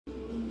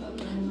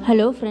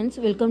Hello friends,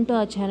 welcome to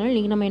our channel.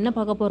 இன்னைக்கு நம்ம என்ன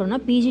பார்க்க போறோம்னா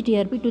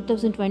PGTRP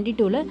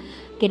 2022ல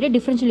கேட்ட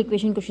differential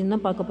equation question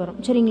தான் பார்க்க போறோம்.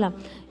 சரிங்களா?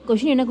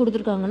 question என்ன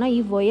கொடுத்திருக்காங்கன்னா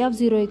if y of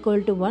 0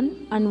 equal to 1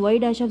 and y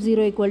dash of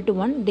 0 equal to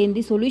 1 then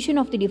the solution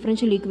of the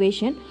differential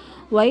equation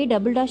y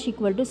double dash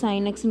equal to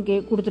sin x னு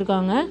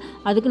கொடுத்திருக்காங்க.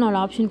 அதுக்கு நாலு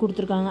ஆப்ஷன்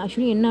கொடுத்திருக்காங்க.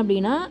 actually என்ன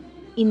அப்படினா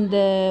இந்த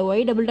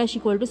y double dash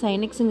equal to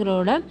sin x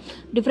ங்கரோட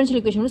differential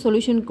equation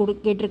solution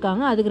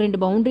கேட்டிருக்காங்க. அதுக்கு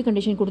ரெண்டு boundary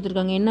condition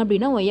கொடுத்திருக்காங்க. என்ன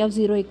அப்படினா y of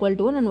 0 equal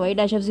to 1 and y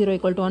dash of 0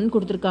 equal to 1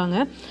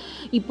 கொடுத்திருக்காங்க.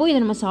 இப்போ இத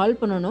நம்ம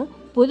சால்வ் பண்ணனும்.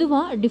 பொதுவா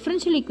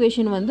differential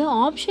equation வந்து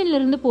ஆப்ஷன்ல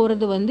இருந்து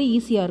போறது வந்து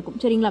ஈஸியா இருக்கும்.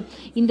 சரிங்களா?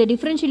 இந்த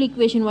differential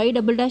equation y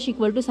double dash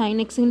equal to sin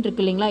x ன்னு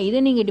இருக்கு இல்லீங்களா?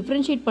 இத நீங்க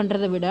டிஃபரன்ஷியேட்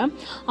பண்றதை விட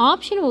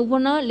ஆப்ஷன்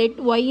ஒவ்வொண்ணா let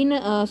y ன்னு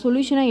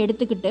சொல்யூஷனா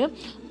எடுத்துக்கிட்டு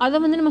அத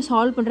வந்து நம்ம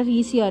சால்வ் பண்றது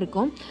ஈஸியா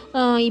இருக்கும்.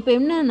 இப்போ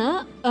என்னன்னா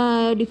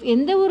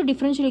எந்த ஒரு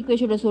differential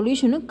equationோட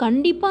சொல்யூஷனும்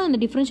கண்டிப்பா அந்த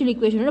differential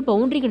equationோட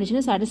பவுண்டரி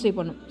கண்டிஷனை satisfy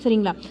பண்ணும்.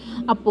 சரிங்களா?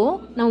 அப்போ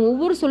நான்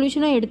ஒவ்வொரு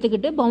சொல்யூஷனா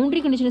எடுத்துக்கிட்டு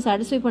பவுண்டரி கண்டிஷனை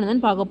satisfy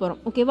பண்ணுதான்னு பார்க்க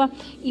போறோம். ஓகேவா?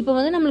 இப்போ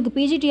வந்து நமக்கு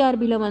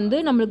PGTRB ல வந்து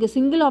நமக்கு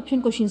single option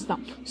questions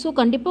தான். சோ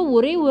கண்டிப்பா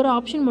ஒரே ஒரு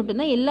ஆப்ஷன் மட்டும்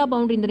தான் எல்லா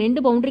பவுண்டரி இந்த ரெண்டு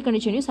பவுண்டரி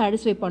கண்டிஷனையும்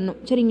satisfy பண்ணும்.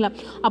 சரிங்களா?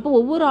 அப்போ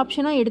ஒவ்வொரு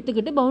ஆப்ஷனா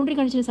எடுத்துக்கிட்டு பவுண்டரி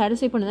கண்டிஷனை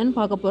satisfy பண்ணுதான்னு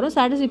பார்க்க போறோம்.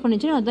 satisfy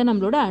பண்ணுச்சுனா அதான்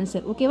நம்மளோட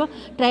ஆன்சர். ஓகேவா?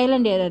 ட்ரையல்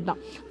அண்ட் எரர்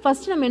தான்.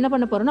 ஃபர்ஸ்ட் நம்ம என்ன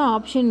பண்ண போறோம்னா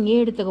ஆப்ஷன் A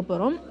எடுத்துக்க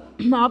போறோம்.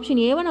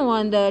 ஆப்ஷன் A வை நான்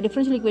அந்த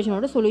டிஃபரன்ஷியல்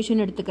ஈக்குவேஷனோட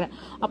சொல்யூஷன் எடுத்துக்கிறேன்.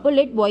 அப்போ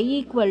let y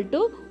equal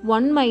to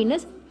 1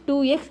 minus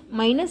 2x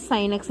minus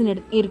sin x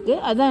இருக்கு.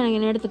 அதான் நான்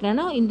என்ன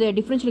எடுத்துக்கிறேன்னா இந்த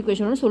டிஃபரன்ஷியல்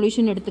ஈக்குவேஷனோட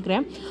சொல்யூஷன்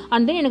எடுத்துக்கிறேன்.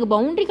 அண்ட் தென் எனக்கு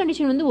பவுண்டரி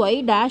கண்டிஷன் வந்து y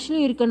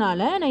டேஷ்லயும் இருக்கனால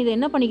நான் இதை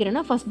என்ன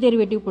பண்ணிக்கிறேன்னா ஃபர்ஸ்ட்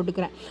டெரிவேட்டிவ்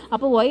போட்டுக்கிறேன்.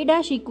 அப்போ y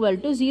dash equal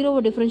to 0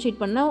 differentiate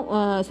பண்ணா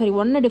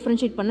 1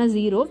 டிஃபரன்ஷியேட் பண்ணா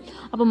 0.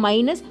 அப்போ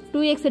மைனஸ்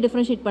 2x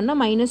டிஃபரன்ஷியேட் பண்ணா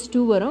மைனஸ்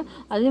 2 வரும்.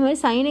 அதே மாதிரி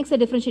sin x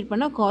டிஃபரன்ஷியேட்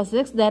பண்ணா cos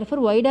x.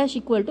 therefore y dash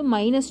equal to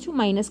minus 2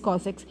 minus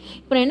cos x.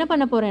 இப்போ நான் என்ன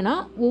பண்ண போறேன்னா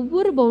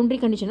ஒவ்வொரு பவுண்டரி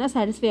கண்டிஷனா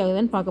சாட்டிஸ்ஃபை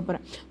ஆகுதுன்னு பார்க்க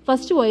போறேன்.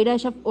 First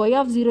y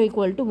of 0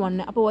 equal to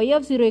 1. அப்போ y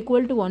of 0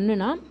 equal to 1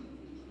 னா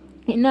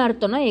என்ன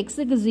அர்த்தம்னா x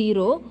க்கு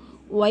 0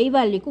 y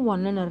வேல்யூக்கு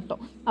 1 ன்னு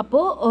அர்த்தம். அப்போ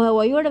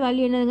y ஓட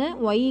வேல்யூ என்னங்க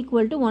y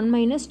equal to 1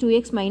 minus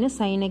 2x minus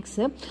sin x.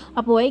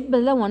 அப்போ y க்கு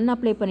பதிலா 1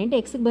 அப்ளை பண்ணிட்டு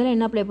x க்கு பதிலா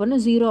என்ன அப்ளை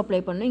பண்ணனும் 0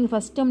 அப்ளை பண்ணனும். இங்க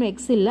ஃபர்ஸ்ட் டேர்ம்ல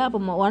x இல்ல. அப்போ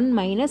 1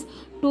 minus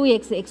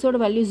 2x x ஓட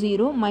value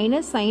 0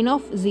 minus sin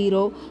of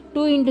 0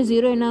 2 into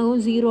 0 என்ன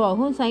ஆகும் 0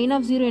 ஆகும். sin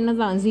of 0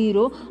 என்னதான்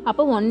 0.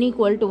 அப்போ 1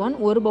 equal to 1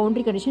 ஒரு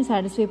பவுண்டரி கண்டிஷன்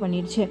satisfy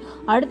பண்ணிருச்சு.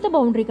 அடுத்த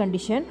boundary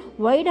condition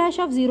y dash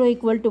of 0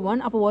 equal to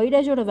 1. அப்போ y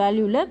dash ஓட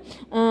வேல்யூல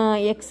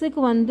x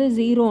க்கு வந்து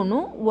 0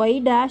 னும் y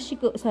dash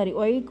க்கு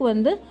y க்கு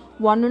வந்து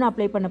 1 ன்னு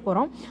அப்ளை பண்ண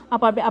போறோம்.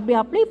 அப்படி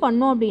அப்ளை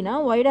பண்ணோம் அப்படினா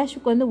y dash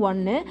க்கு வந்து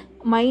 1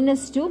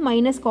 minus 2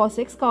 minus cos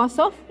x. cos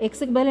of x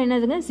க்கு பதிலா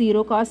என்னதுங்க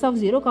 0. cos of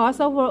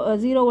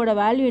 0 ஓட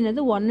வேல்யூ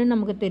என்னது 1 ன்னு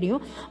நமக்கு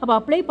தெரியும். அப்ப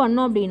அப்ளை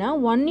பண்ணோம் அப்படினா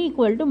 1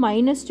 equal to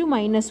minus 2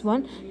 minus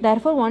 1.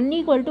 therefore 1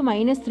 equal to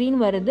minus 3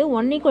 ன்னு வருது.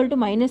 1 equal to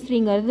minus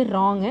 3 ங்கிறது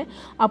wrong.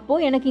 அப்போ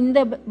எனக்கு இந்த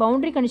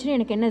பவுண்டரி கண்டிஷன்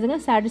எனக்கு என்னதுங்க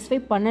satisfy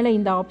பண்ணல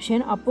இந்த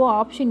ஆப்ஷன். அப்போ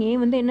ஆப்ஷன் A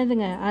வந்து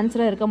என்னதுங்க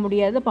ஆன்சரா இருக்க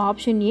முடியாது. அப்ப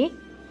ஆப்ஷன் A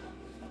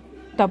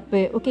தப்பு.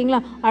 ஓகேங்களா?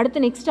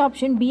 அடுத்து நெக்ஸ்ட்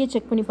ஆப்ஷன் B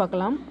செக் பண்ணி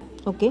பார்க்கலாம்.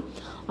 ஓகே,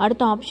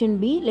 அடுத்த option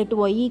B let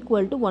y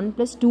equal to 1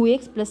 plus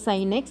 2x plus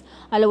sin x.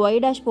 அதில் y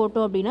dash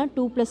போட்டோம் அப்படின்னா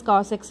 2 plus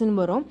cos x ன்னு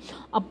வரும்.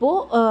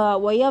 அப்போது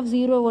y of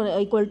 0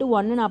 equal to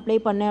 1 ன்னு அப்ளை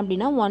பண்ணேன்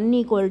அப்படின்னா 1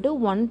 equal to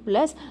 1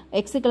 plus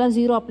xக்கெல்லாம்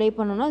 0 அப்ளை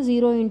பண்ணோம்னா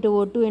 0 into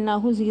 2 என்ன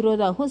ஆகும் 0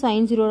 ஆகும்.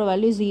 sin 0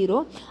 value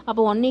 0.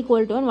 அப்போ 1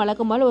 equal to 1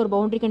 வழக்கம் போல ஒரு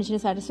பவுண்டரி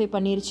கண்டிஷனை சாட்டிஸ்ஃபை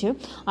பண்ணிருச்சு.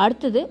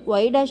 அடுத்தது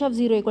y dash of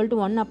 0 equal to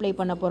 1 apply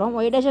பண்ண போகிறோம்.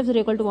 y dash of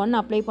 0 equal to 1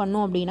 apply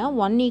பண்ணோம் அப்படின்னா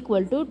 1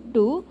 equal to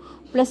 2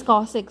 plus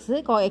cos x.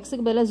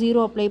 xக்கு பதிலாக 0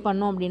 அப்ளை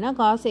பண்ணோம் அப்படின்னா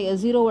cos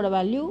 0 ஓட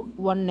வேல்யூ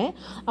 1.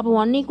 அப்போ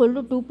 1 equal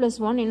to 2 plus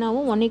 1 என்ன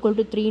ஆகும் 1 equal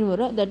to 3 ன்னு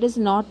வரும். that is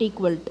not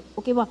equal to.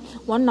 ஓகேவா?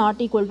 1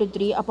 not equal to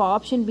 3. அப்போ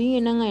ஆப்ஷன் B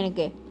என்னங்க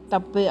எனக்கு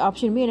தப்பு.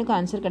 ஆப்ஷன் B எனக்கு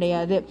ஆன்சர்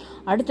கிடையாது.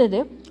 அடுத்தது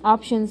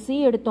ஆப்ஷன்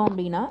C எடுத்தோம்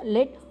அப்படின்னா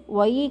let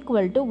y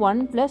equal to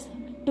 1 plus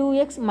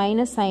 2x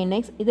minus sin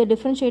x. இதை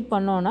டிஃபரன்ஷியேட்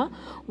பண்ணோம்னா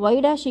y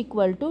dash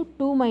equal to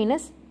 2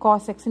 minus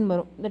cos x ன்னு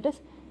வரும். that is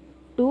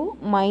 2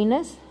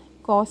 minus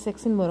cos x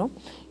ன்னு வரும்.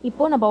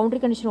 இப்போ நான் பவுண்டரி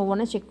கண்டிஷன்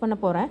ஒவ்வொன்றா செக் பண்ண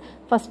போகிறேன்.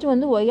 ஃபர்ஸ்ட்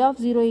வந்து y of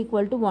 0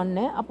 equal to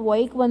 1. அப்போ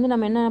yக்கு வந்து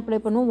நம்ம என்ன அப்ளை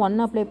பண்ணுவோம்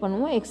 1 அப்ளை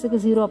பண்ணுவோம். xக்கு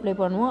 0 அப்ளை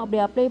பண்ணுவோம். அப்படி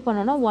அப்ளை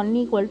பண்ணோன்னா 1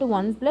 equal to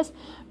 1 plus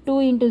 2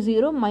 into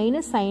 0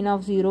 minus sin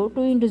of 0.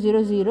 2 into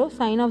 0 0.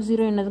 sin of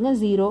 0 என்னதுங்க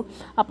 0.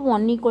 அப்போ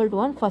 1 equal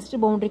to 1 first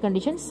boundary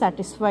condition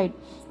satisfied.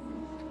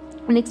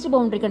 Next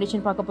boundary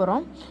condition பார்க்க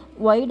போகிறோம்.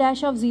 y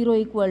dash of 0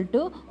 equal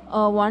to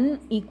 1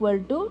 equal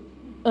to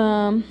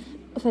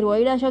y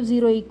dash of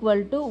 0 equal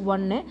to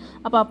 1.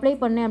 அப்போ apply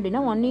பண்ணேன்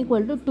அப்படின்னா 1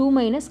 equal to 2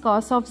 minus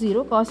cos of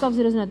 0. cos of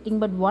 0 is nothing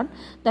but 1.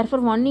 therefore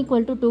 1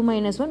 equal to 2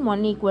 minus 1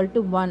 1 equal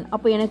to 1.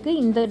 அப்போ எனக்கு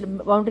இந்த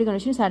boundary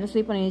condition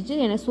satisfy பண்ணிடுச்சு.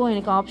 So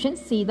எனக்கு option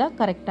C தான்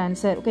correct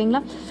answer.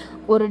 ஓகேங்களா?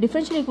 ஒரு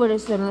டிஃபரன்ஷியல்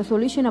ஈக்குவேஷன்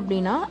சொல்யூஷன்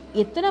அப்படின்னா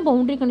எத்தனை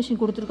பவுண்டரி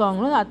கண்டிஷன்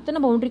கொடுத்துருக்காங்களோ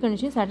அத்தனை பவுண்டரி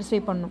கண்டிஷன்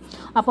சாட்டிஸ்ஃபை பண்ணணும்.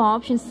 அப்போ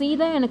ஆப்ஷன் C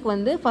தான் எனக்கு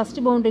வந்து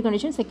ஃபர்ஸ்ட் பவுண்டரி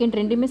கண்டிஷன் செகண்ட்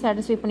ரெண்டுமே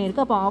சாட்டிஸ்ஃபை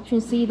பண்ணியிருக்கு. அப்போ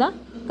ஆப்ஷன் C தான்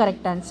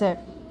கரெக்ட் ஆன்சர்.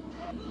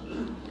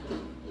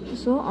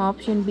 ஸோ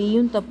ஆப்ஷன்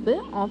பியும் தப்பு,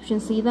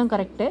 ஆப்ஷன் சி தான்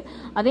கரெக்டு.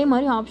 அதே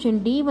மாதிரி ஆப்ஷன்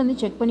டி வந்து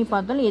செக் பண்ணி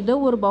பார்த்தாலும் ஏதோ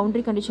ஒரு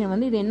பவுண்டரி கண்டிஷன்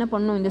வந்து இது என்ன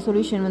பண்ணும், இந்த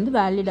சொல்யூஷன் வந்து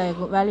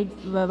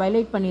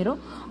வயலேட் பண்ணிடும்.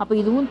 அப்போ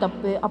இதுவும்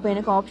தப்பு. அப்போ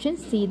எனக்கு ஆப்ஷன்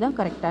சி தான்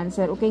கரெக்ட்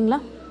ஆன்சர். ஓகேங்களா?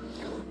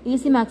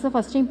 ஈஸி மேக்ஸை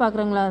ஃபஸ்ட் டைம்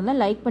பார்க்குறவங்களா இருந்தால்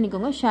லைக்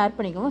பண்ணிக்கோங்க, ஷேர்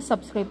பண்ணிக்கோங்க,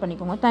 சப்ஸ்கிரைப்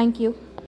பண்ணிக்கோங்க. தேங்க்யூ.